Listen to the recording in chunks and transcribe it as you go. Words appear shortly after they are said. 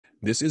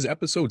This is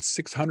episode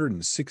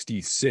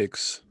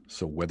 666.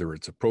 So, whether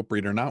it's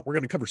appropriate or not, we're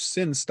going to cover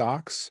sin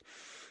stocks.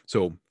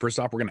 So, first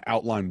off, we're going to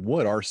outline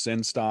what are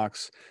sin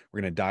stocks.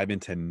 We're going to dive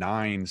into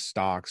 9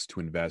 stocks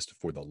to invest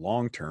for the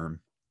long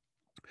term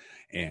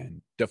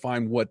and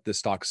define what the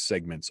stock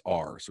segments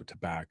are. So,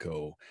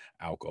 tobacco,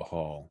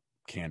 alcohol,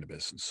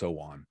 cannabis, and so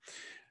on.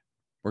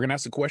 We're going to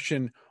ask the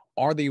question,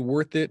 are they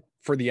worth it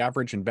for the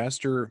average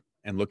investor?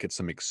 And look at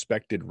some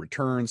expected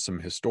returns, some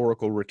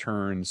historical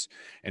returns,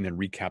 and then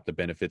recap the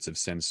benefits of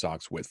sin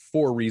stocks with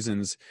 4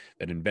 reasons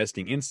that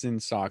investing in sin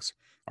stocks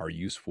are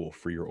useful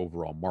for your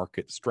overall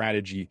market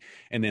strategy,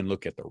 and then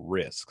look at the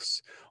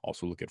risks.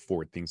 Also look at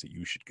 4 things that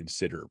you should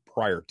consider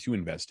prior to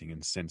investing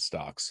in sin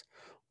stocks.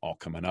 All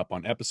coming up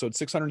on episode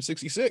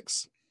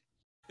 666.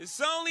 It's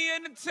only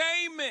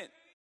entertainment.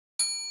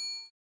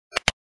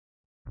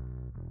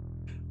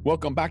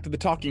 Welcome back to the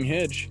Talking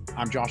Hedge.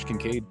 I'm Josh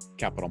Kincaid,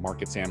 capital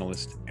markets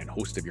analyst and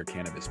host of your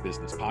Cannabis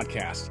Business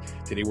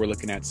Podcast. Today we're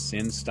looking at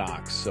sin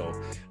stocks. So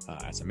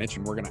as I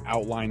mentioned, we're going to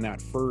outline that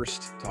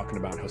first, talking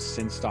about how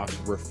sin stocks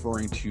are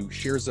referring to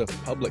shares of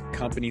public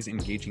companies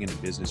engaging in a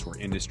business or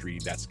industry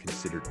that's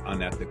considered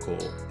unethical,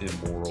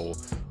 immoral,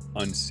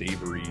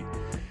 unsavory.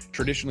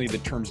 Traditionally, the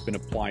term's been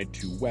applied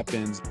to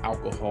weapons,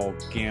 alcohol,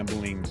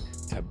 gambling,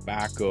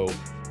 tobacco,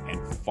 and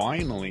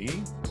finally,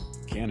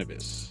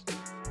 cannabis.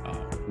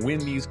 When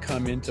these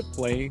come into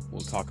play,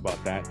 we'll talk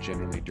about that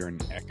generally during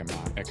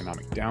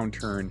economic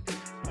downturn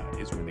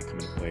is when they come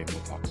into play, and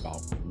we'll talk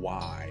about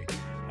why.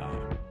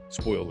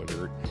 Spoiler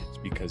alert, it's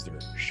because they're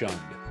shunned.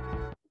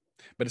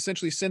 But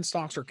essentially, sin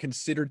stocks are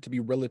considered to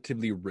be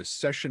relatively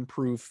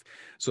recession-proof.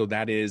 So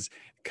that is,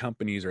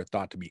 companies are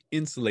thought to be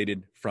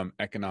insulated from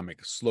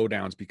economic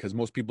slowdowns because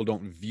most people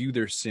don't view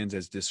their sins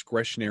as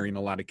discretionary. In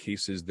a lot of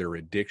cases, they're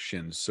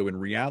addictions. So in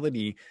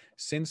reality,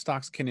 sin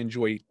stocks can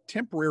enjoy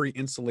temporary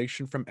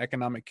insulation from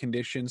economic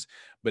conditions,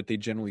 but they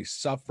generally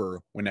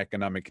suffer when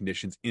economic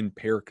conditions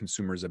impair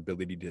consumers'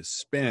 ability to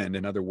spend.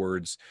 In other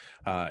words,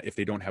 if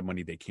they don't have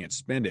money, they can't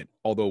spend it.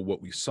 Although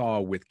what we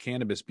saw with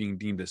cannabis being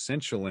deemed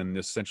essential and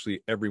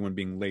essentially everyone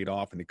being laid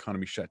off and the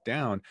economy shut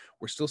down,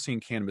 we're still seeing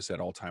cannabis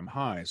at all-time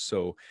highs.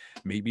 So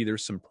maybe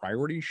there's some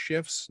priority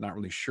shifts, not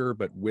really sure,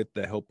 but with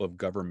the help of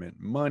government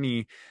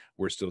money,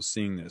 we're still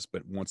seeing this.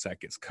 But once that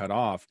gets cut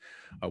off,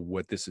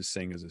 what this is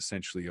saying is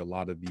essentially a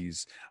lot of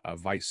these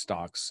vice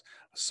stocks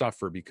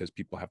suffer because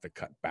people have to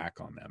cut back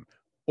on them.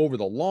 Over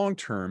the long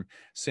term,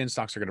 sin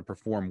stocks are going to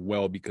perform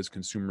well because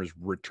consumers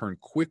return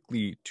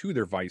quickly to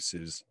their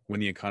vices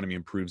when the economy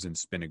improves and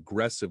spend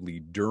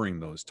aggressively during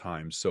those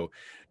times. So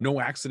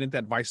no accident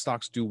that vice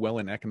stocks do well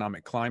in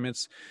economic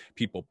climates.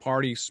 People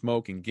party,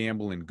 smoke, and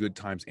gamble in good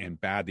times and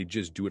bad. They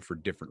just do it for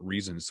different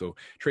reasons. So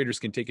traders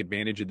can take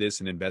advantage of this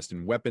and invest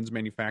in weapons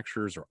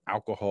manufacturers or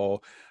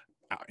alcohol,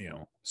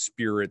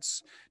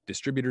 spirits,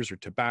 distributors or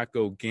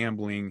tobacco,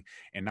 gambling,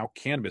 and now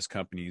cannabis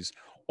companies,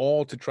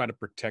 all to try to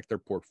protect their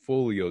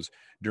portfolios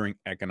during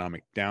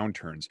economic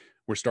downturns.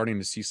 We're starting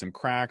to see some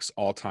cracks,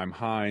 all-time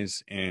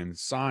highs, and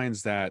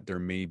signs that there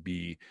may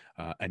be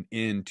an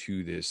end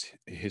to this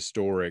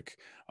historic,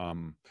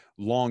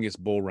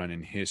 longest bull run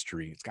in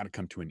history. It's got to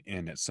come to an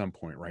end at some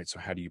point, right? So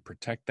how do you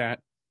protect that?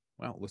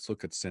 Well, let's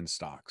look at sin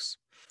stocks.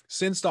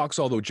 Sin stocks,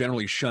 although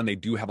generally shunned, they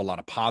do have a lot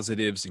of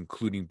positives,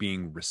 including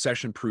being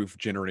recession-proof,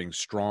 generating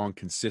strong,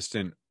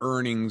 consistent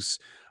earnings,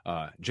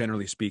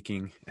 generally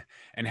speaking,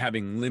 and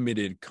having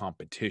limited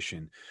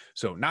competition.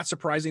 So not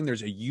surprising,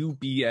 there's a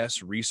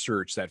UBS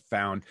research that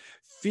found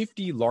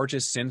 50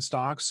 largest sin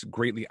stocks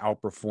greatly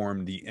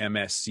outperformed the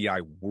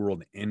MSCI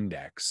World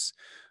Index.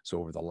 So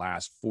over the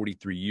last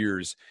 43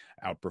 years,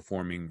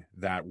 outperforming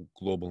that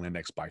global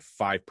index by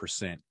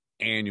 5%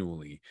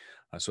 annually.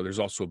 So there's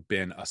also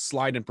been a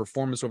slide in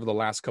performance over the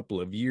last couple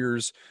of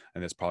years,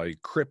 and that's probably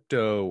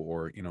crypto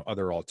or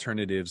other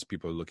alternatives.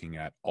 People are looking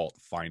at alt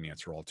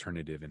finance or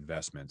alternative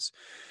investments.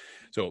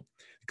 So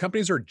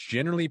companies are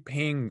generally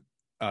paying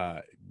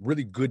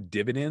really good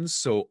dividends.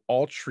 So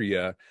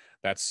Altria,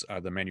 that's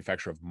the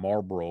manufacturer of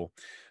Marlboro.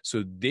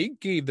 So they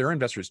gave their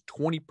investors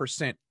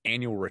 20%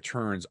 annual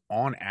returns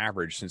on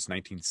average since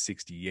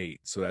 1968.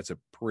 So that's a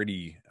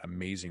pretty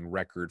amazing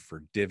record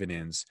for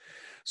dividends.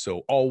 So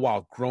all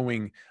while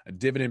growing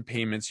dividend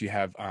payments, you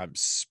have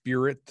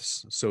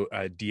spirits. So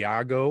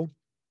Diageo,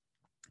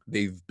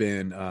 they've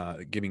been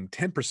giving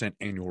 10%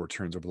 annual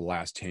returns over the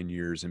last 10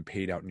 years and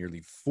paid out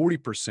nearly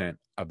 40%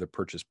 of the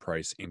purchase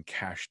price in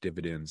cash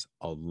dividends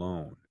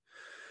alone.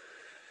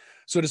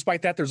 So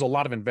despite that, there's a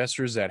lot of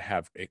investors that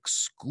have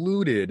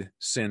excluded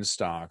sin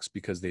stocks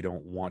because they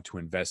don't want to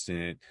invest in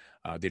it,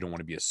 they don't want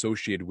to be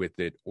associated with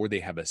it, or they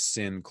have a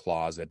sin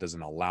clause that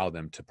doesn't allow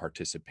them to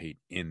participate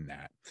in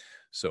that.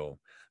 So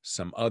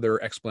some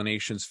other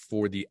explanations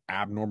for the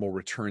abnormal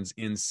returns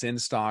in sin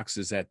stocks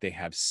is that they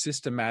have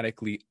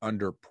systematically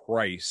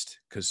underpriced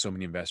because so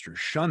many investors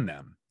shun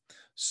them.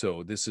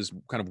 So this is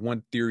kind of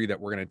one theory that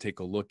we're going to take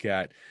a look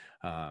at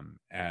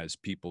as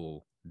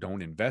people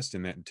don't invest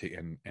in that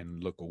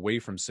and look away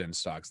from sin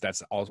stocks.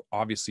 That's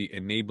obviously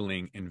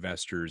enabling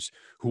investors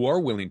who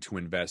are willing to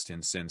invest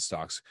in sin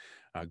stocks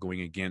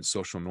going against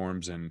social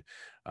norms and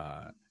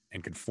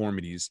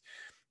conformities,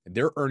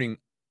 they're earning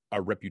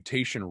a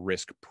reputation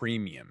risk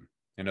premium.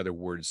 In other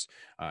words,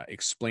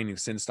 explaining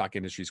sin stock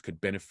industries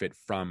could benefit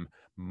from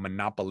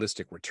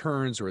monopolistic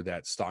returns, or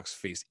that stocks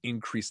face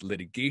increased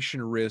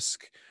litigation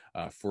risk.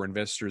 For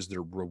investors,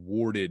 they're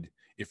rewarded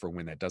if or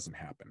when that doesn't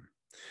happen.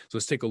 So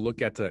let's take a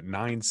look at the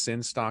 9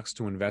 sin stocks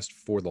to invest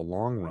for the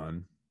long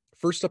run.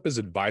 First up is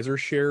advisor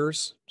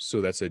shares.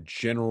 So that's a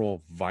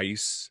general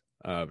vice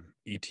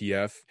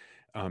ETF.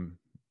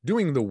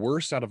 Doing the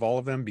worst out of all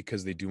of them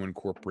because they do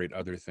incorporate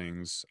other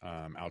things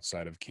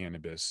outside of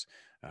cannabis,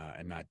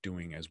 and not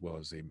doing as well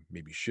as they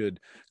maybe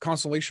should.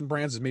 Constellation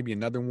Brands is maybe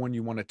another one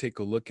you want to take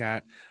a look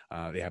at.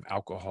 They have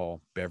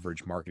alcohol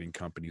beverage marketing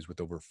companies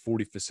with over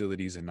 40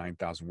 facilities and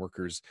 9,000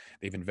 workers.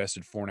 They've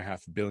invested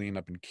 $4.5 billion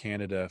up in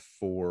Canada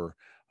for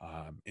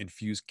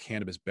infused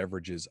cannabis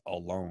beverages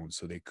alone.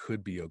 So they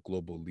could be a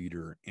global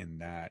leader in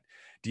that.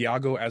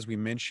 Diageo, as we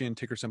mentioned,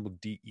 ticker symbol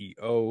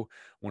DEO,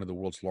 one of the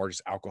world's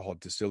largest alcohol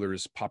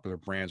distillers. Popular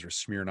brands are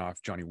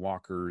Smirnoff, Johnny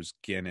Walker's,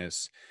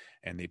 Guinness,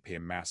 and they pay a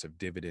massive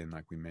dividend,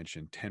 like we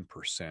mentioned,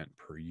 10%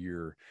 per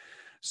year.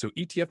 So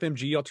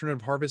ETFMG,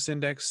 Alternative Harvest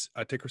Index,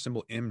 ticker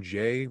symbol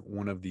MJ,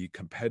 one of the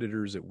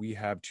competitors that we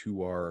have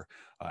to our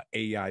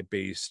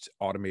AI-based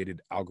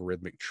automated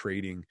algorithmic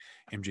trading.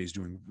 MJ is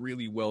doing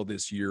really well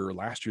this year.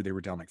 Last year, they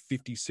were down like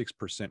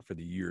 56% for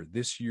the year.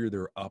 This year,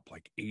 they're up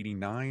like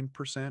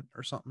 89%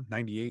 or something,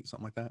 98,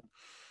 something like that.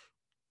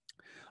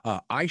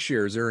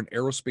 iShares, they're an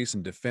aerospace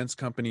and defense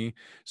company.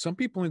 Some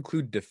people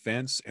include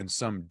defense and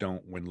some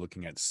don't when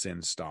looking at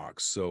sin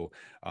stocks. So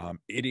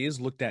it is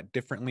looked at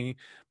differently,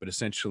 but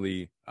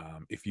essentially,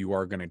 if you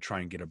are going to try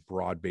and get a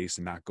broad base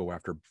and not go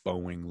after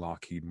Boeing,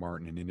 Lockheed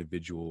Martin, and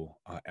individual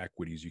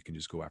equities, you can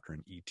just go after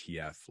an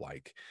ETF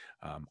like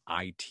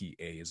ITA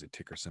is a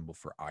ticker symbol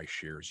for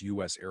iShares,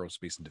 U.S.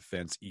 Aerospace and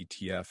Defense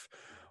ETF.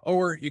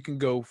 Or you can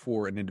go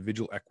for an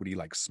individual equity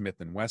like Smith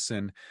 &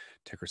 Wesson,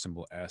 ticker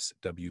symbol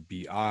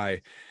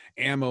SWBI.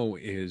 Ammo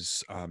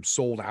is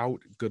sold out.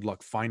 Good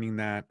luck finding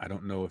that. I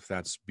don't know if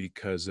that's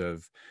because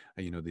of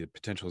the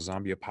potential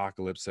zombie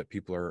apocalypse that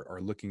people are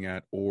looking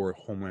at, or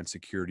Homeland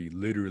Security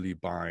literally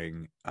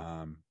buying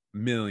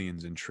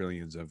millions and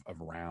trillions of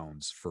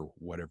rounds for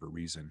whatever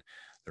reason,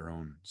 their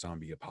own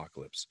zombie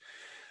apocalypse.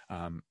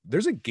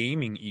 There's a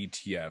gaming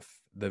ETF,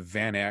 the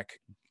Van Eck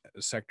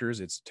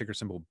sectors. It's ticker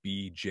symbol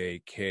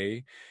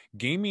BJK.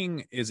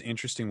 Gaming is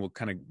interesting. We'll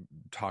kind of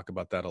talk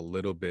about that a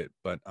little bit,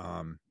 but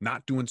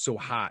not doing so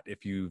hot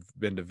if you've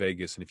been to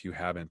Vegas, and if you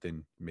haven't,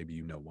 then maybe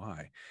you know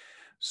why.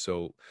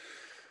 So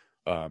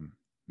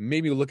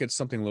maybe look at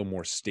something a little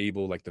more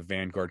stable like the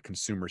Vanguard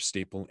Consumer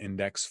Staple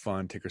Index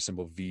Fund, ticker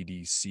symbol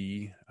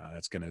VDC.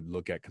 That's going to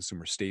look at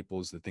consumer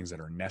staples, the things that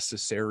are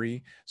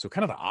necessary. So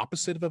kind of the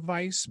opposite of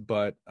advice,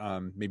 but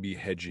maybe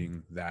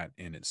hedging that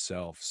in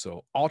itself.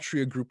 So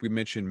Altria Group, we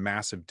mentioned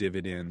massive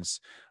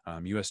dividends.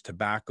 U.S.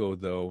 Tobacco,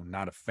 though,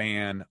 not a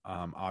fan,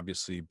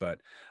 obviously,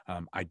 but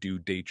I do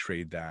day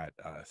trade that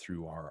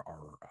through our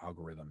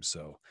algorithm.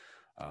 So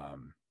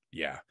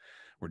yeah.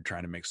 We're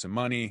trying to make some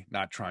money,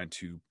 not trying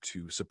to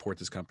support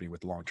this company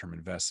with long-term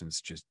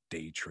investments, just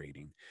day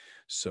trading.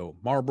 So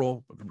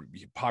Marlboro,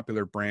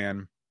 popular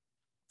brand,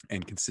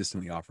 and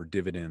consistently offer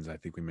dividends. I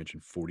think we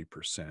mentioned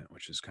 40%,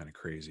 which is kind of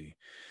crazy.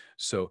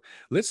 So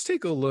let's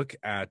take a look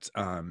at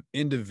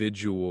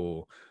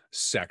individual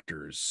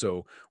sectors.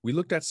 So we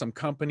looked at some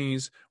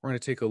companies. We're going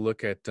to take a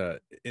look at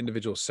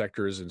individual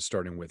sectors, and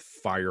starting with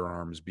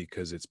firearms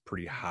because it's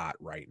pretty hot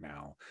right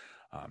now.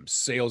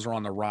 Sales are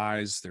on the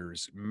rise.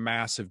 There's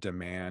massive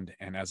demand.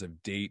 And as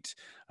of date,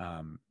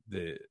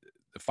 the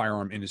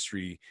firearm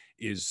industry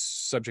is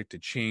subject to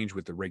change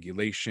with the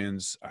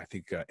regulations. I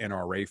think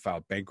NRA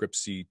filed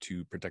bankruptcy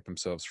to protect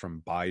themselves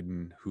from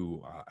Biden,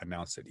 who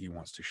announced that he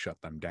wants to shut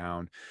them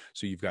down.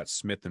 So you've got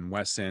Smith &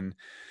 Wesson.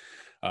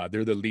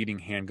 They're the leading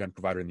handgun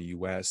provider in the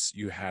U.S.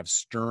 You have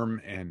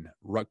Sturm and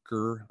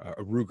Ruger,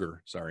 Ruger,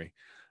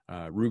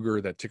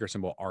 that ticker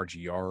symbol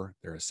RGR.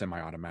 They're a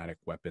semi-automatic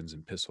weapons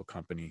and pistol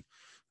company.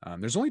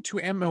 There's only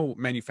 2 ammo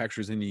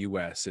manufacturers in the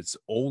U.S. It's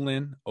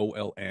Olin,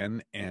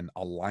 OLN, and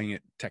Alliant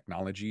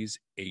Technologies,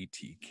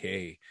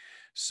 ATK.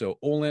 So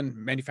Olin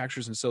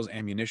manufactures and sells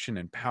ammunition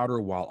and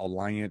powder, while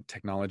Alliant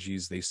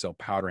Technologies, they sell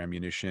powder,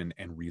 ammunition,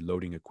 and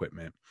reloading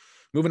equipment.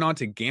 Moving on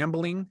to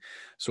gambling.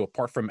 So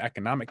apart from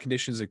economic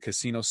conditions, the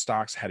casino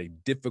stocks had a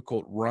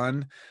difficult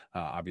run,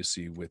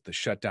 obviously with the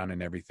shutdown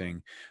and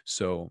everything.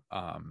 So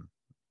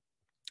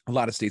a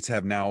lot of states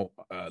have now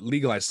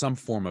legalized some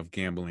form of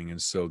gambling,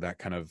 and so that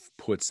kind of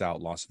puts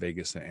out Las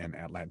Vegas and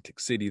Atlantic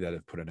City that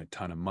have put in a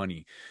ton of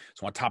money.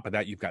 So on top of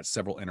that, you've got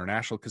several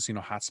international casino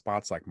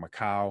hotspots like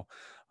Macau,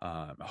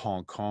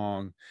 Hong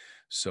Kong.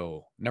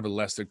 So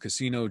nevertheless, the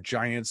casino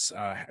giants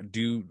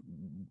do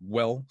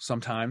well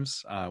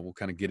sometimes. We'll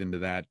kind of get into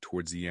that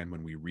towards the end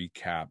when we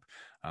recap.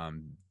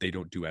 They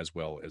don't do as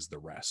well as the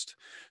rest.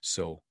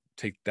 So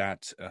take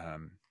that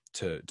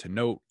to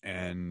note.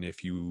 And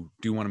if you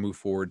do want to move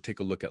forward,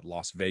 take a look at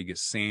Las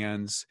Vegas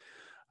Sands,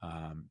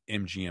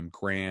 MGM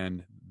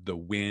Grand, The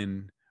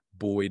Wynn,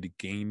 Boyd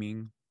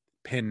Gaming,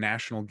 Penn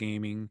National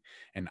Gaming,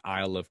 and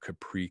Isle of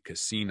Capri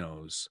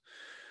casinos.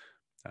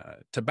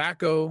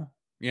 Tobacco,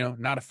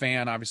 not a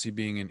fan, obviously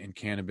being in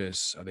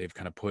cannabis. They've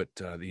kind of put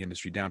the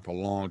industry down for a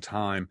long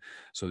time.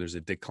 So there's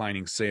a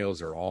declining sales.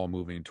 They're all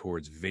moving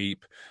towards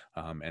vape.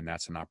 And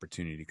that's an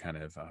opportunity to kind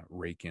of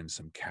rake in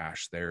some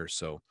cash there.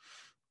 So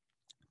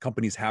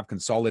companies have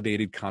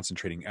consolidated,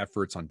 concentrating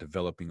efforts on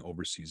developing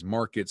overseas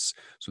markets.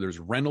 So there's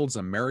Reynolds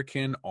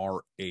American,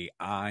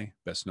 RAI,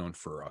 best known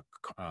for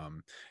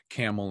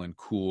Camel and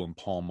Cool and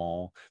Pall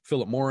Mall.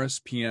 Philip Morris,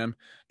 PM,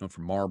 known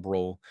for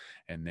Marlboro.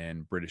 And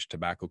then British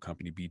tobacco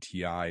company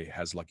BTI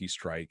has Lucky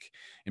Strike.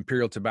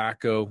 Imperial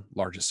Tobacco,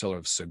 largest seller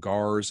of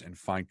cigars and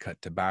fine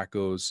cut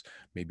tobaccos.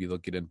 Maybe they'll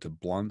get into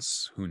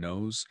blunts, who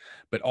knows.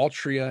 But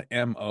Altria,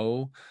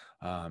 MO,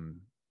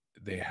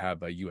 they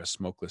have a U.S.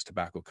 smokeless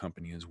tobacco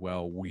company as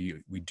well.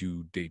 We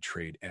do day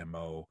trade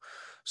MO.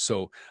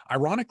 So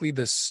ironically,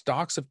 the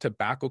stocks of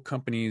tobacco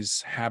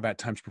companies have at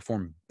times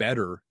performed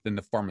better than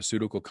the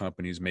pharmaceutical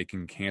companies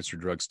making cancer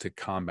drugs to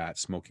combat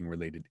smoking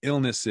related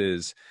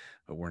illnesses,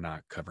 but we're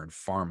not covering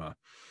pharma.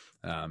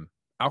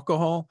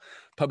 Alcohol,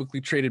 publicly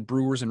traded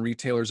brewers and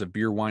retailers of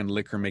beer, wine,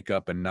 liquor make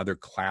up another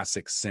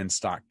classic sin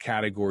stock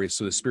category.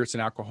 So the spirits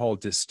and alcohol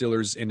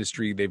distillers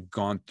industry, they've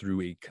gone through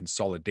a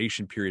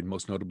consolidation period,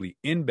 most notably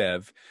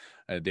InBev.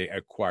 They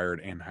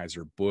acquired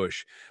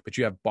Anheuser-Busch. But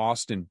you have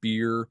Boston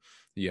Beer,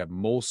 you have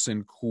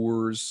Molson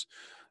Coors,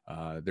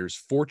 there's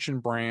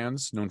Fortune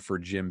Brands, known for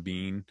Jim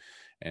Beam,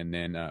 and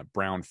then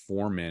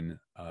Brown-Forman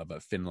of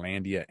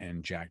Finlandia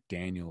and Jack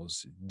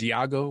Daniels.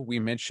 Diageo, we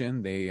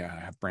mentioned, they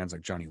have brands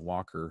like Johnny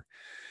Walker.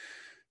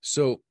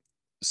 So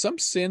some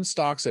sin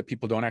stocks that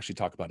people don't actually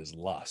talk about is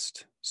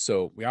lust.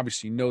 So we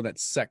obviously know that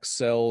sex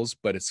sells,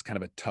 but it's kind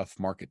of a tough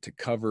market to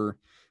cover.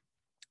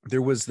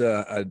 There was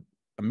a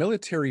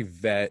military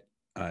vet,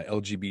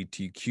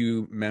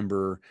 LGBTQ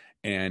member,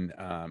 and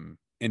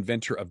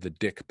inventor of the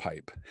dick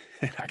pipe.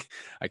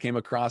 I came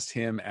across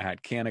him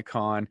at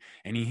CannaCon,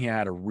 and he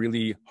had a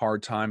really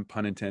hard time,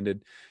 pun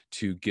intended,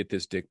 to get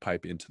this dick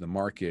pipe into the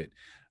market.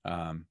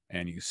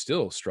 And he's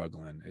still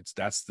struggling.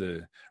 That's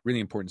the really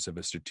importance of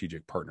a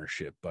strategic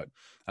partnership. But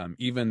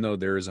even though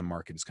there is a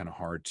market, it's kind of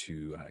hard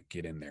to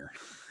get in there.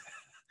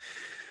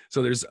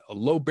 So there's a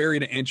low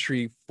barrier to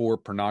entry for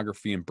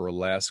pornography and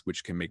burlesque,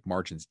 which can make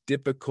margins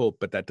difficult,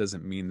 but that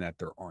doesn't mean that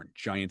there aren't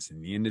giants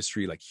in the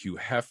industry like Hugh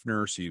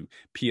Hefner. So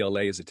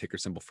PLA is a ticker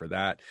symbol for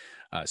that.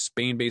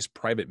 Spain-based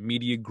private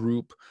media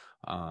group,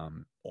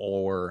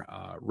 or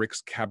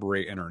Rick's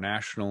Cabaret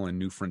International and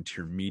New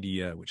Frontier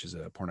Media, which is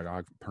a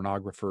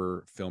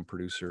pornographer, film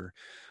producer.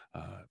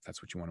 If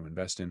that's what you want to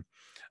invest in.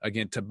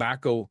 Again,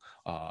 tobacco.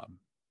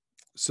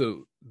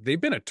 So they've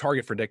been a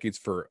target for decades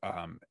for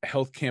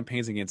health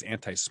campaigns against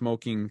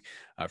anti-smoking,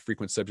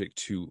 frequent subject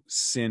to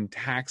sin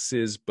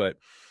taxes, but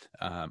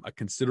a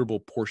considerable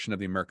portion of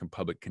the American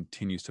public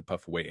continues to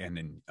puff away. And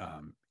in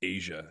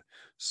Asia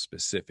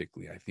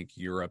specifically, I think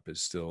Europe is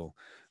still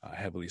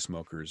heavily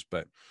smokers,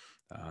 but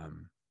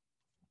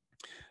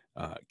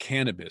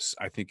cannabis,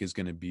 I think, is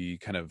going to be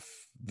kind of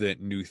the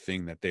new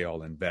thing that they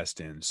all invest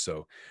in.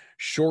 So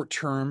short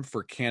term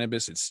for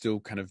cannabis, it's still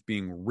kind of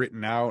being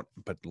written out,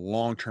 but the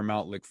long-term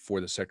outlook for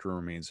the sector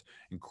remains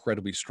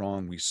incredibly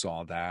strong. We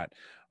saw that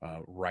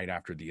right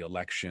after the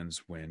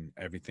elections when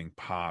everything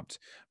popped,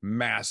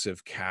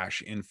 massive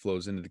cash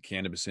inflows into the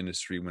cannabis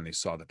industry when they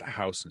saw that the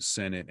House and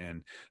Senate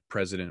and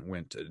president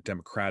went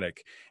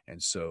Democratic.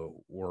 And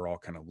so we're all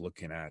kind of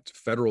looking at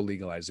federal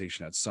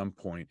legalization at some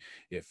point.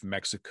 If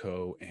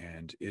Mexico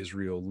and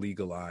Israel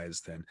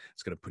legalize, then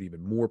it's going to put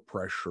even more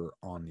pressure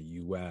on the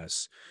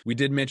U.S. We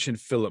did mention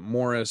Philip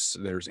Morris.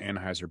 There's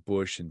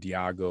Anheuser-Busch and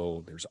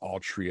Diageo. There's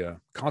Altria.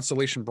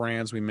 Constellation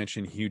Brands, we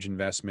mentioned, huge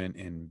investment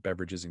in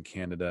beverages in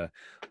Canada.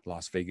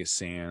 Las Vegas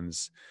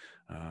Sands,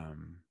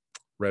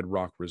 Red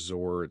Rock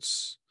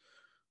Resorts,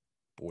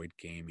 Boyd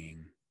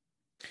Gaming.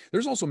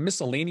 There's also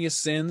miscellaneous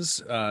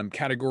sins,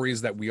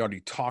 categories that we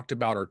already talked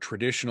about are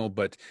traditional,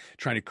 but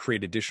trying to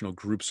create additional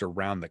groups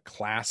around the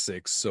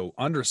classics. So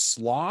under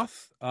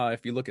sloth,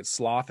 if you look at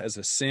sloth as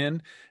a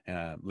sin,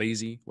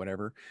 lazy,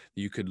 whatever,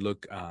 you could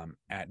look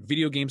at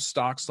video game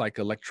stocks like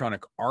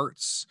Electronic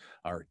Arts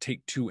or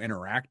Take-Two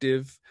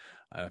Interactive.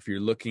 If you're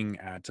looking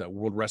at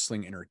World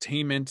Wrestling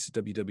Entertainment,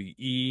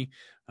 WWE,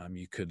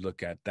 you could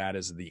look at that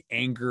as the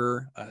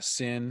anger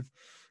sin.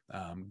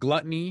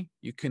 Gluttony,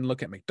 you can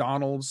look at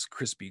McDonald's,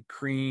 Krispy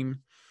Kreme.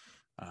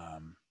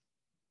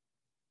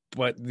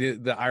 But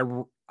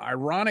the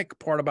ironic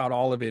part about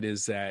all of it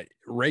is that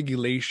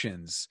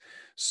regulations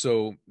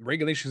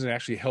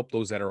actually help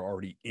those that are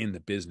already in the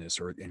business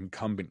or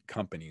incumbent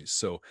companies.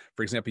 So,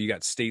 for example, you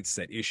got states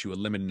that issue a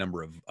limited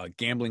number of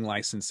gambling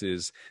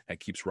licenses that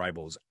keeps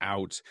rivals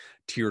out,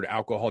 tiered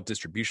alcohol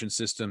distribution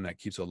system that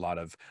keeps a lot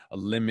of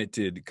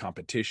limited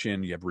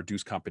competition. You have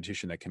reduced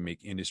competition that can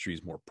make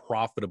industries more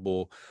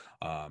profitable.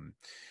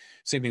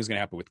 Same thing is going to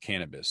happen with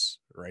cannabis,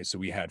 right? So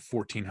we had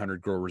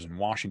 1,400 growers in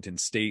Washington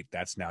state.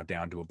 That's now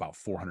down to about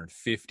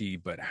 450.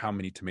 But how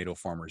many tomato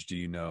farmers do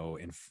you know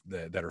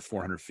that are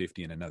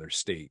 450 in another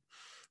state?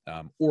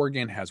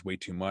 Oregon has way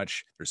too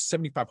much. There's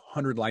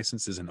 7,500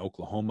 licenses in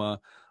Oklahoma.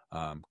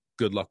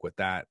 Good luck with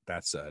that.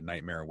 That's a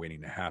nightmare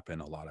waiting to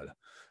happen. A lot of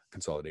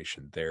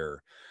consolidation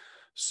there.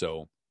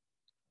 So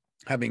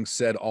having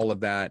said all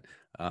of that,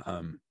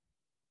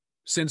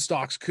 sin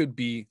stocks could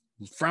be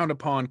frowned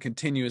upon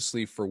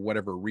continuously for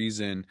whatever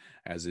reason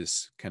as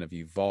this kind of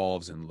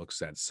evolves and looks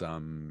at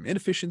some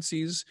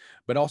inefficiencies,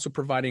 but also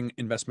providing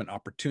investment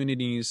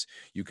opportunities.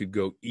 You could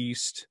go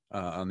east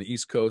on the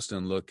East Coast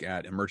and look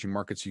at emerging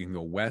markets. You can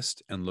go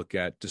west and look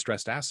at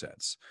distressed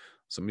assets.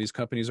 Some of these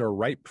companies are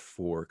ripe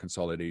for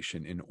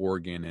consolidation in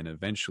Oregon and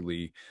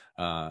eventually,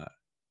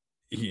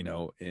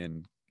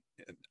 in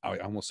I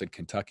almost said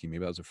Kentucky. Maybe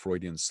that was a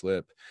Freudian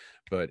slip,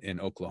 but in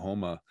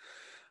Oklahoma,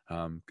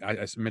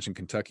 I mentioned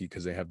Kentucky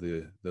because they have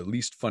the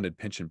least funded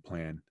pension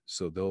plan,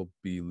 so they'll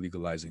be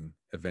legalizing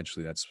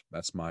eventually.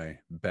 That's my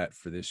bet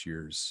for this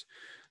year's.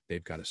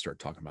 They've got to start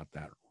talking about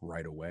that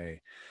right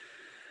away.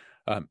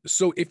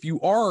 So if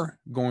you are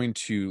going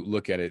to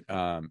look at it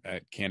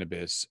at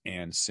cannabis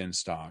and sin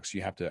stocks,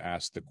 you have to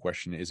ask the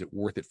question: is it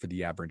worth it for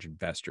the average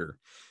investor?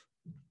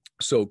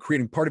 So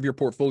creating part of your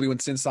portfolio in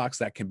sin stocks,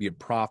 that can be a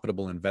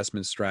profitable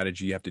investment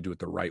strategy. You have to do it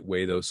the right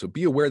way, though. So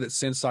be aware that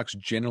sin stocks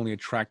generally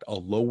attract a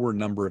lower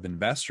number of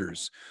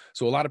investors.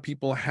 So a lot of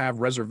people have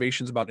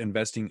reservations about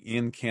investing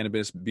in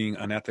cannabis being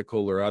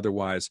unethical or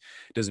otherwise.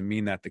 It doesn't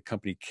mean that the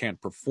company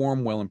can't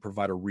perform well and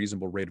provide a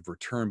reasonable rate of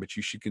return, but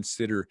you should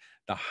consider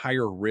the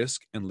higher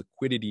risk and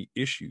liquidity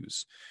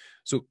issues.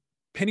 So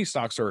penny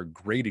stocks are a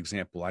great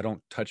example. I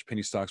don't touch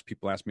penny stocks.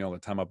 People ask me all the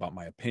time about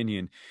my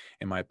opinion.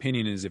 And my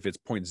opinion is if it's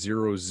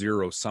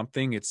 0.00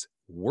 something, it's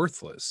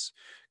worthless.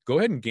 Go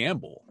ahead and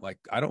gamble. Like,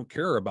 I don't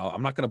care about,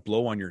 I'm not going to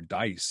blow on your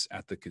dice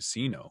at the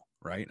casino,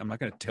 right? I'm not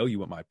going to tell you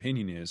what my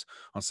opinion is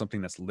on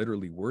something that's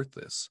literally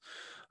worthless.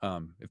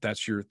 If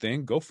that's your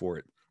thing, go for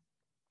it.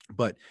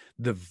 But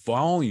the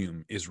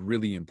volume is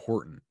really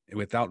important.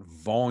 Without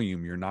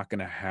volume, you're not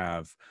going to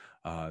have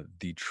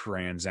the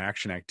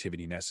transaction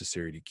activity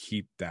necessary to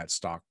keep that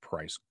stock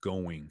price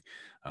going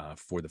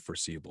for the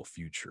foreseeable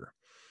future.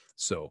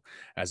 So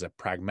as a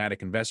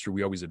pragmatic investor,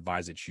 we always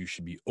advise that you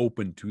should be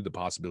open to the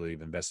possibility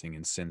of investing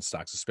in sin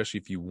stocks, especially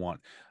if you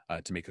want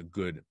to make a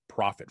good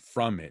profit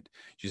from it.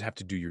 You just have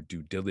to do your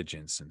due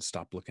diligence and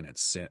stop looking at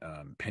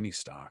penny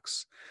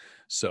stocks.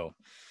 So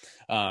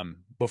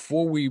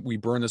before we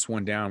burn this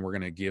one down, we're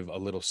going to give a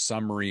little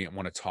summary. I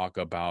want to talk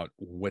about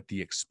what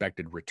the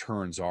expected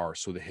returns are.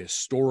 So the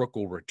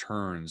historical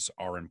returns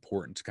are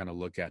important to kind of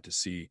look at to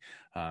see,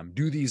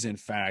 do these in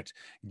fact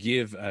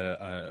give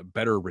a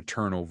better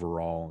return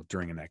overall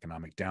during an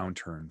economic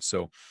downturn?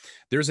 So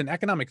there's an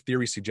economic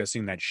theory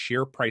suggesting that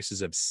share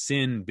prices of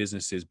sin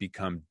businesses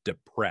become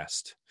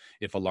depressed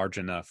if a large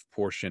enough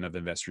portion of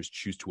investors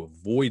choose to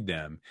avoid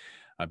them,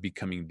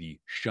 becoming the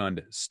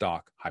shunned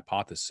stock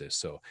hypothesis.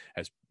 So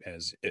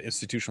as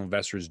institutional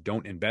investors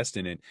don't invest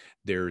in it,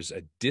 there's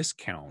a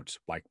discount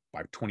like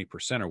by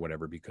 20% or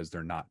whatever because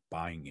they're not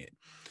buying it.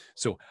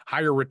 So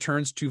higher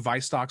returns to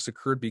vice stocks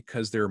occurred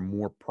because they're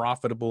more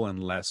profitable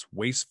and less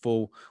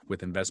wasteful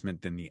with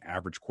investment than the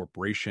average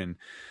corporation.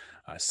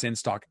 Sin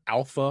stock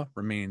alpha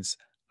remains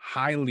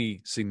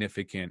highly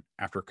significant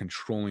after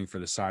controlling for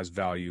the size,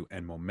 value,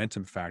 and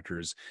momentum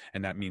factors.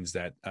 And that means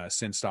that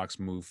sin stocks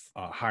move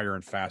higher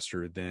and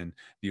faster than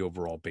the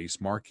overall base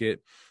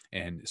market.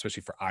 And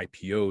especially for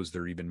IPOs,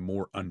 they're even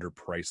more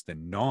underpriced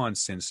than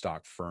non-sin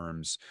stock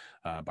firms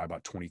by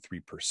about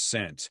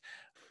 23%.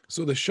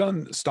 So the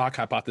shun stock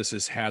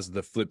hypothesis has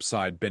the flip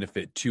side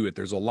benefit to it.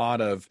 There's a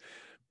lot of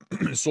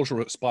social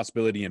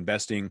responsibility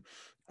investing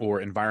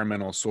or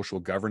environmental social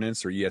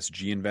governance or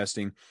ESG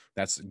investing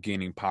that's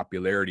gaining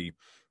popularity.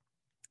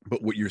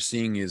 But what you're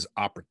seeing is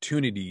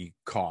opportunity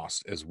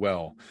cost as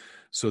well.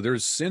 So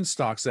there's sin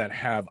stocks that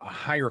have a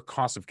higher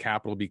cost of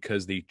capital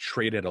because they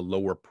trade at a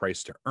lower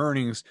price to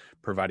earnings,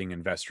 providing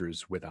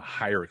investors with a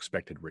higher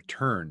expected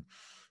return.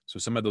 So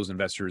some of those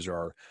investors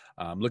are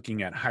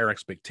looking at higher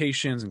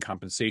expectations and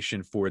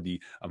compensation for the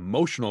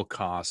emotional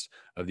cost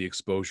of the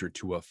exposure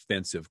to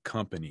offensive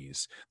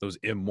companies, those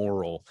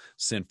immoral,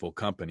 sinful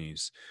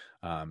companies.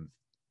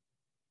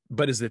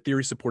 But is the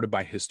theory supported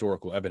by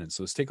historical evidence?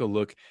 So let's take a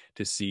look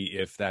to see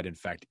if that in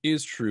fact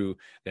is true,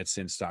 that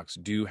sin stocks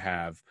do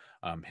have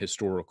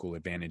historical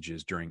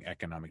advantages during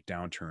economic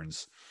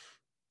downturns.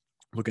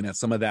 Looking at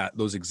some of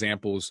those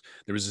examples,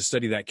 there was a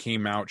study that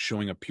came out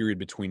showing a period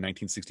between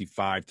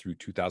 1965 through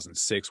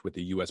 2006 with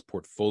a U.S.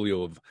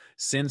 portfolio of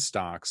sin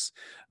stocks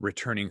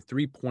returning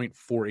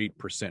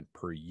 3.48%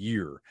 per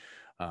year.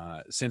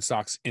 Sin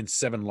stocks in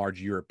 7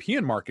 large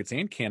European markets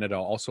and Canada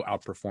also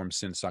outperformed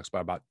sin stocks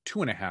by about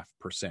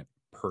 2.5%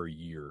 per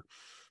year.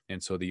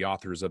 And so the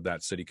authors of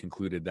that study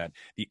concluded that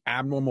the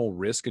abnormal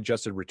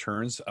risk-adjusted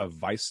returns of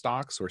vice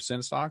stocks or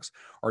sin stocks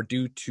are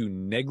due to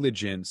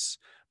negligence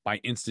by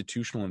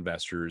institutional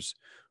investors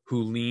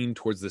who lean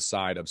towards the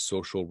side of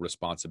social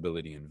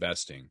responsibility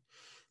investing.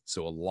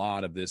 So a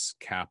lot of this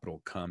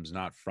capital comes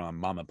not from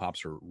mom and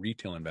pops or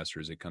retail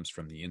investors. It comes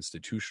from the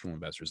institutional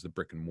investors, the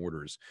brick and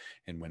mortars.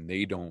 And when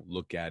they don't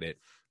look at it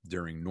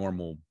during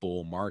normal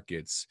bull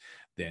markets,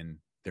 then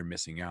they're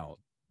missing out.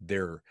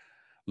 They're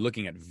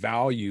looking at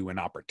value and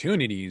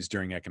opportunities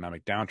during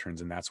economic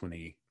downturns. And that's when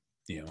they,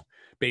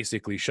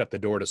 basically shut the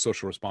door to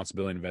social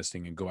responsibility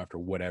investing and go after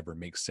whatever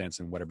makes sense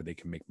and whatever they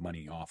can make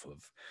money off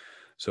of.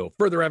 So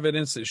further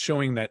evidence is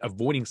showing that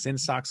avoiding sin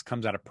stocks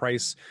comes at a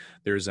price.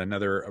 There's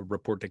another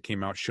report that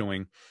came out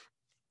showing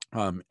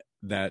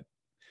that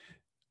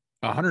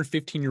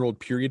 115-year-old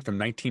period from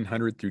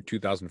 1900 through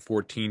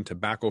 2014,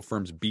 tobacco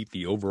firms beat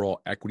the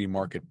overall equity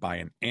market by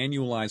an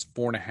annualized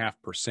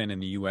 4.5% in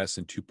the US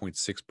and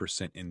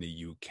 2.6% in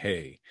the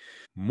UK.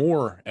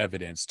 More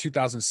evidence.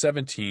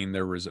 2017,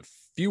 there was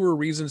fewer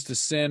reasons to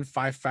sin,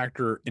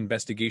 5-factor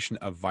investigation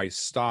of Vice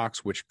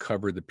stocks, which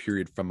covered the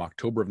period from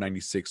October of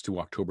 96 to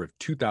October of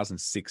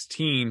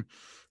 2016,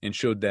 and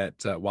showed that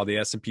while the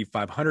S&P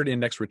 500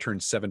 index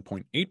returned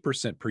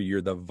 7.8% per year,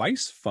 the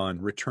Vice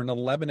fund returned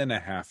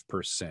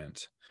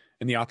 11.5%.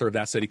 And the author of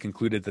that study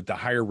concluded that the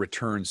higher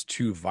returns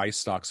to Vice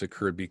stocks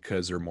occurred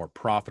because they're more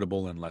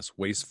profitable and less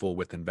wasteful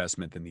with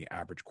investment than the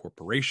average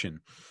corporation.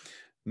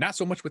 Not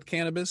so much with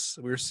cannabis.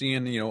 We're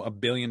seeing,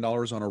 $1 billion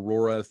on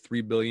Aurora,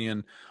 $3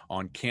 billion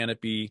on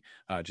Canopy,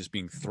 just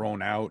being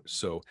thrown out.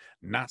 So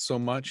not so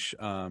much.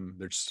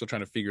 They're still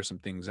trying to figure some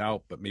things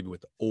out, but maybe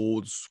with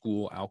old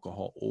school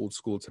alcohol, old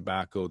school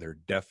tobacco, they're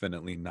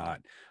definitely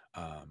not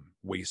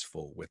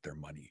wasteful with their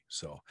money.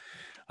 So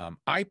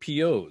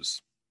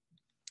IPOs.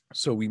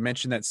 So we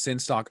mentioned that sin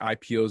stock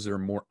IPOs are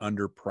more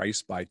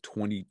underpriced by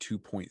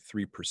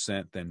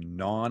 22.3% than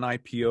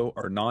non-IPO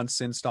or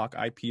non-sin stock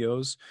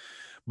IPOs.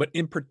 But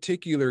in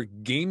particular,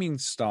 gaming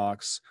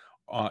stocks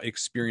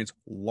experience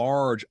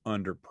large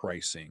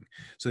underpricing.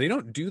 So they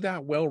don't do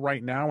that well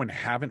right now and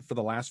haven't for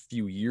the last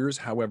few years.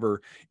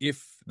 However,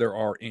 if there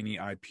are any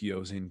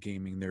IPOs in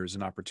gaming, there's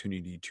an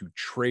opportunity to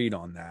trade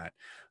on that,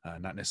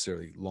 not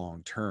necessarily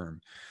long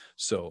term.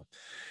 So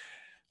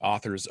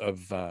authors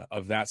of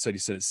that study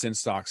said that sin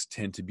stocks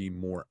tend to be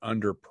more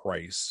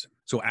underpriced.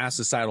 So as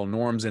societal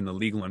norms and the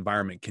legal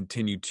environment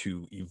continue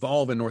to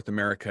evolve in North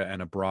America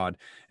and abroad,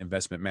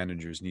 investment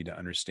managers need to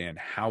understand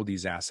how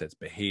these assets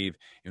behave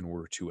in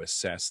order to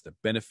assess the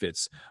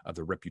benefits of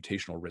the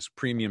reputational risk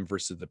premium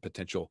versus the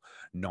potential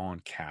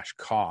non-cash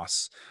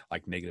costs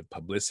like negative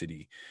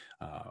publicity,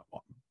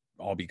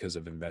 all because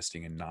of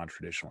investing in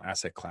non-traditional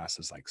asset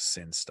classes like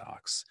sin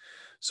stocks.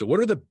 So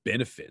what are the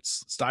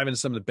benefits? Let's dive into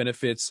some of the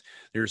benefits.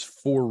 There's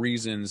 4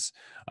 reasons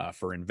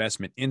for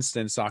investment in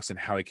sin stocks and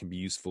how it can be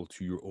useful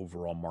to your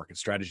overall market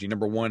strategy.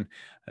 Number 1,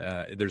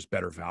 there's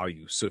better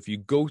value. So if you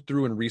go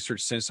through and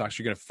research sin stocks,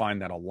 you're going to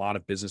find that a lot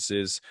of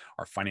businesses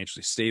are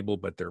financially stable,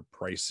 but their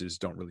prices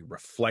don't really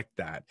reflect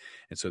that.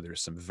 And so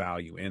there's some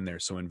value in there.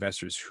 So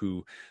investors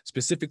who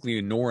specifically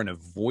ignore and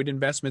avoid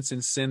investments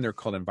in sin, they're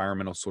called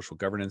environmental social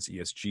governance,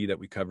 ESG, that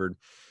we covered.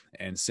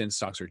 And sin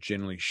stocks are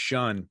generally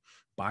shunned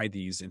by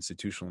these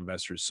institutional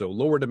investors. So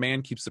lower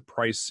demand keeps the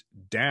price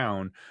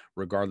down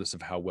regardless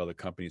of how well the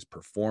company is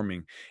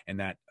performing. And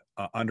that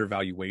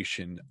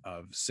undervaluation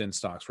of sin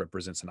stocks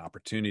represents an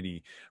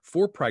opportunity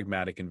for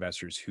pragmatic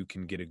investors who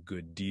can get a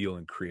good deal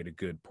and create a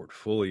good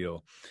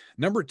portfolio.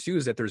 Number 2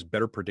 is that there's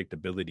better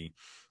predictability.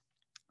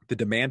 The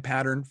demand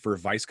pattern for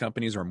Vice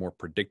companies are more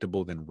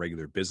predictable than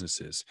regular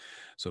businesses.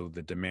 So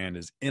the demand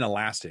is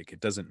inelastic. It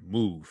doesn't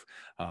move.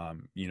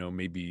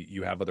 Maybe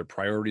you have other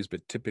priorities,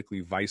 but typically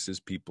Vices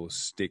people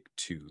stick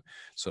to.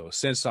 So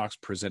sin stocks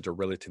present a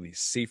relatively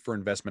safer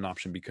investment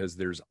option because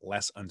there's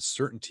less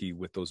uncertainty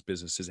with those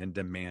businesses and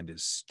demand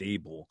is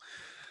stable.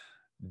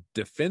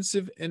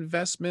 Defensive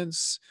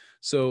investments.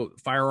 So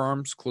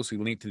firearms closely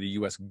linked to the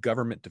U.S.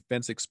 government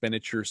defense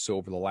expenditure. So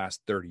over the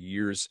last 30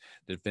 years,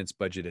 the defense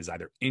budget has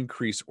either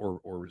increased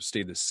or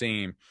stayed the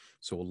same.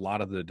 So a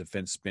lot of the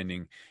defense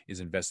spending is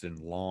invested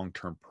in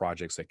long-term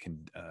projects that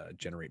can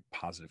generate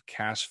positive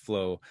cash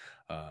flow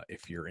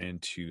if you're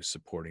into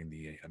supporting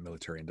the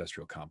military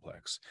industrial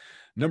complex.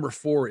 Number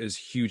 4 is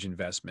huge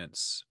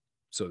investments.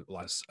 So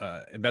less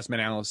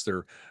investment analysts,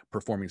 they're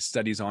performing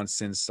studies on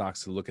sin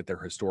stocks to look at their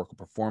historical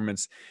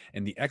performance.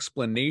 And the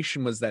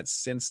explanation was that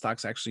sin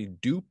stocks actually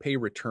do pay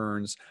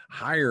returns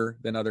higher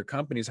than other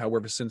companies.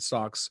 However, sin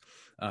stocks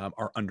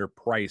are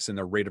underpriced and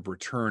the rate of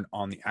return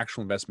on the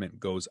actual investment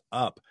goes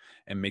up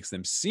and makes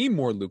them seem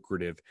more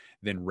lucrative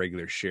than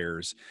regular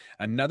shares.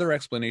 Another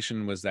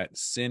explanation was that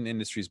sin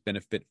industries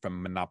benefit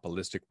from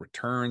monopolistic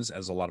returns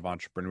as a lot of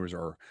entrepreneurs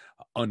are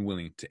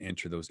unwilling to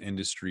enter those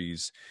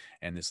industries.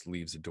 And this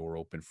leaves the door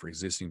open for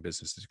existing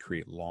businesses to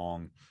create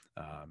long,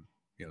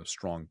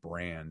 strong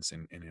brands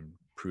and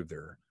improve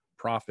their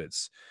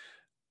profits.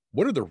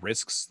 What are the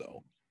risks,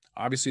 though?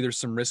 Obviously, there's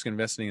some risk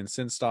investing in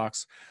sin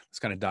stocks. Let's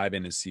kind of dive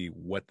in and see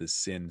what the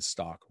sin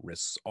stock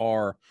risks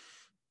are.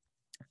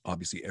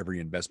 Obviously,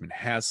 every investment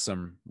has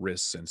some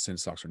risks, and sin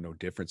stocks are no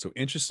different. So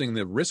interesting,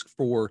 the risk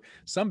for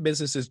some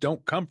businesses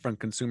don't come from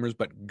consumers,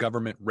 but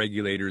government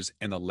regulators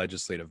and the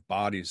legislative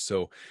bodies.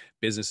 So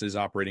businesses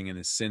operating in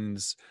the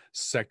sins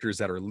sectors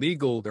that are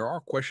legal, there are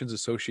questions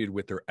associated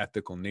with their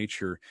ethical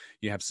nature.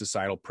 You have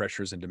societal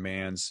pressures and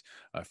demands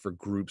for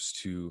groups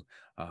to,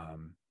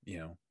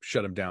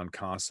 shut them down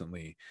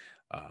constantly.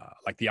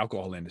 Like the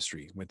alcohol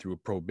industry went through a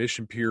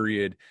prohibition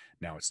period.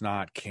 Now it's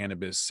not.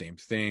 Cannabis, same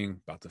thing,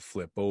 about to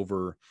flip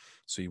over.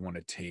 So you want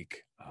to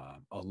take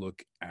a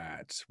look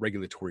at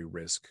regulatory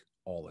risk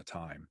all the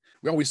time.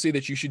 We always say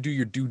that you should do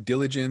your due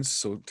diligence.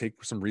 So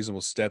take some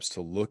reasonable steps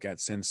to look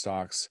at sin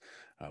stocks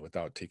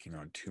without taking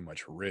on too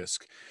much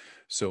risk.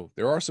 So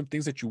there are some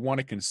things that you want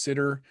to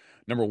consider.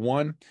 Number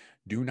one,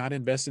 do not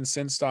invest in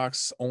sin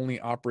stocks only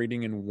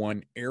operating in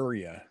one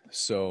area.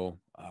 So,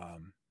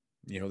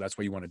 that's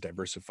why you want to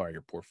diversify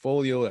your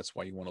portfolio. That's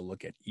why you want to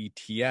look at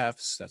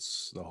ETFs.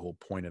 That's the whole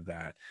point of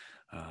that.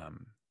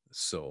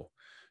 So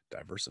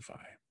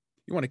diversify.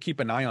 You want to keep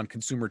an eye on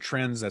consumer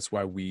trends. That's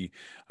why we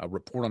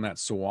report on that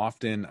so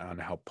often, on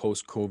how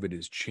post-COVID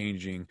is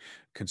changing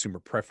consumer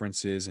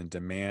preferences and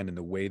demand and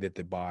the way that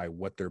they buy,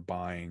 what they're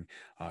buying,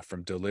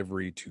 from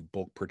delivery to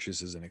bulk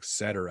purchases and et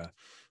cetera.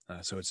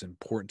 So it's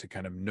important to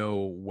kind of know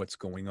what's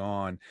going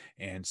on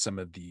and some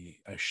of the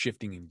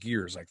shifting in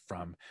gears, like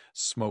from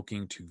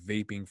smoking to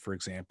vaping, for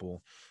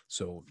example.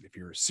 So if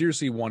you're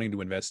seriously wanting to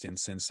invest in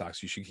sin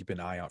stocks, you should keep an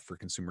eye out for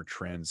consumer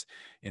trends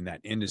in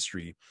that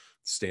industry,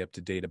 stay up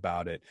to date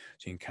about it,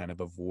 so you can kind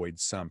of avoid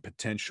some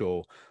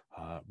potential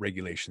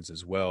regulations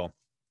as well.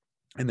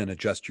 And then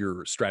adjust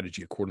your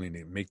strategy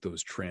accordingly to make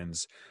those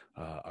trends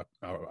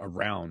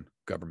around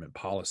government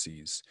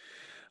policies.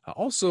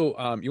 Also,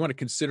 you want to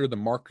consider the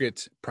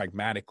market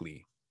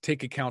pragmatically.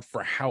 Take account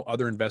for how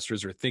other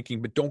investors are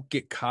thinking, but don't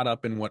get caught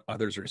up in what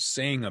others are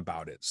saying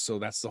about it. So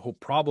that's the whole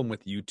problem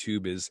with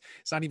YouTube, is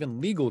it's not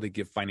even legal to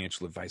give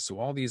financial advice. So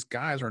all these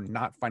guys are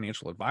not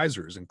financial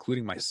advisors,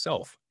 including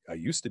myself. I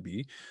used to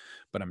be,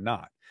 but I'm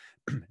not.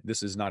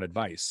 This is not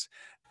advice.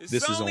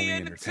 This is only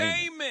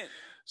entertainment.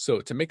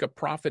 So to make a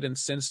profit in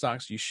sin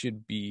stocks, you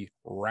should be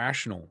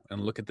rational and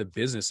look at the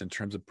business in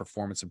terms of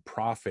performance and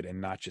profit, and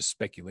not just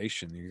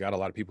speculation. You got a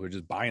lot of people who are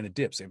just buying the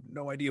dips. They have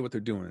no idea what they're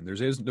doing. There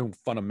is no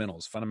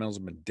fundamentals. Fundamentals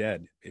have been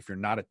dead. If you're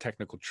not a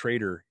technical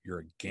trader,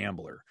 you're a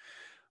gambler.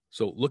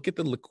 So look at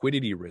the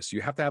liquidity risk.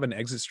 You have to have an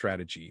exit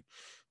strategy.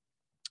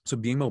 So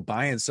being able to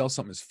buy and sell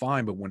something is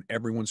fine, but when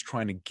everyone's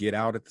trying to get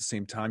out at the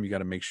same time, you got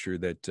to make sure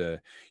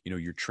that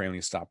your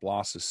trailing stop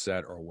loss is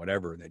set, or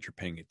whatever, that you're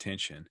paying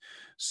attention.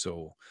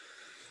 So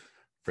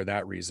for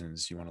that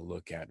reasons, you want to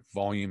look at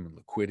volume and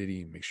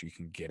liquidity and make sure you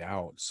can get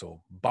out.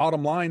 So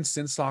bottom line,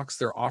 sin stocks,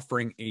 they're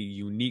offering a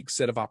unique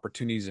set of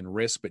opportunities and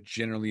risks, but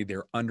generally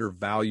they're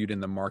undervalued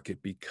in the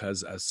market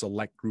because a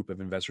select group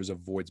of investors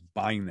avoids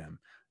buying them.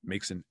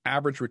 Makes an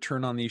average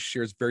return on these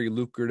shares very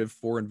lucrative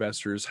for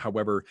investors.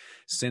 However,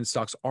 sin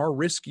stocks are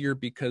riskier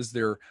because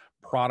their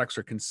products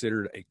are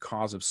considered a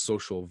cause of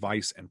social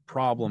vice and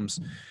problems.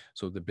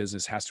 So the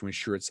business has to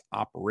ensure its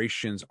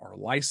operations are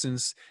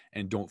licensed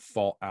and don't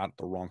fall out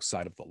the wrong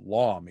side of the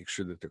law. Make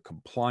sure that they're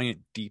compliant,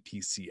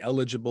 DTC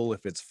eligible.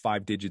 If it's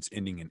 5 digits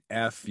ending in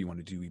F, you want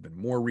to do even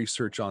more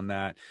research on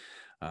that.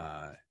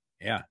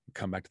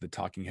 Come back to the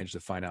Talking Hedge to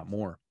find out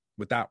more.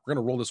 With that, we're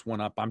going to roll this one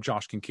up. I'm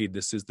Josh Kincaid.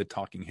 This is the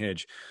Talking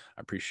Hedge.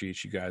 I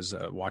appreciate you guys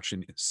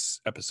watching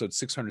episode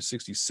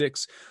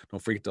 666.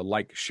 Don't forget to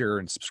like, share,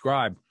 and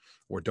subscribe,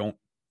 or don't,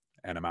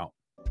 and I'm out.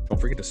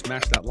 Don't forget to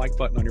smash that like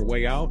button on your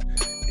way out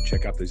and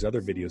check out these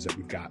other videos that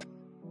we've got.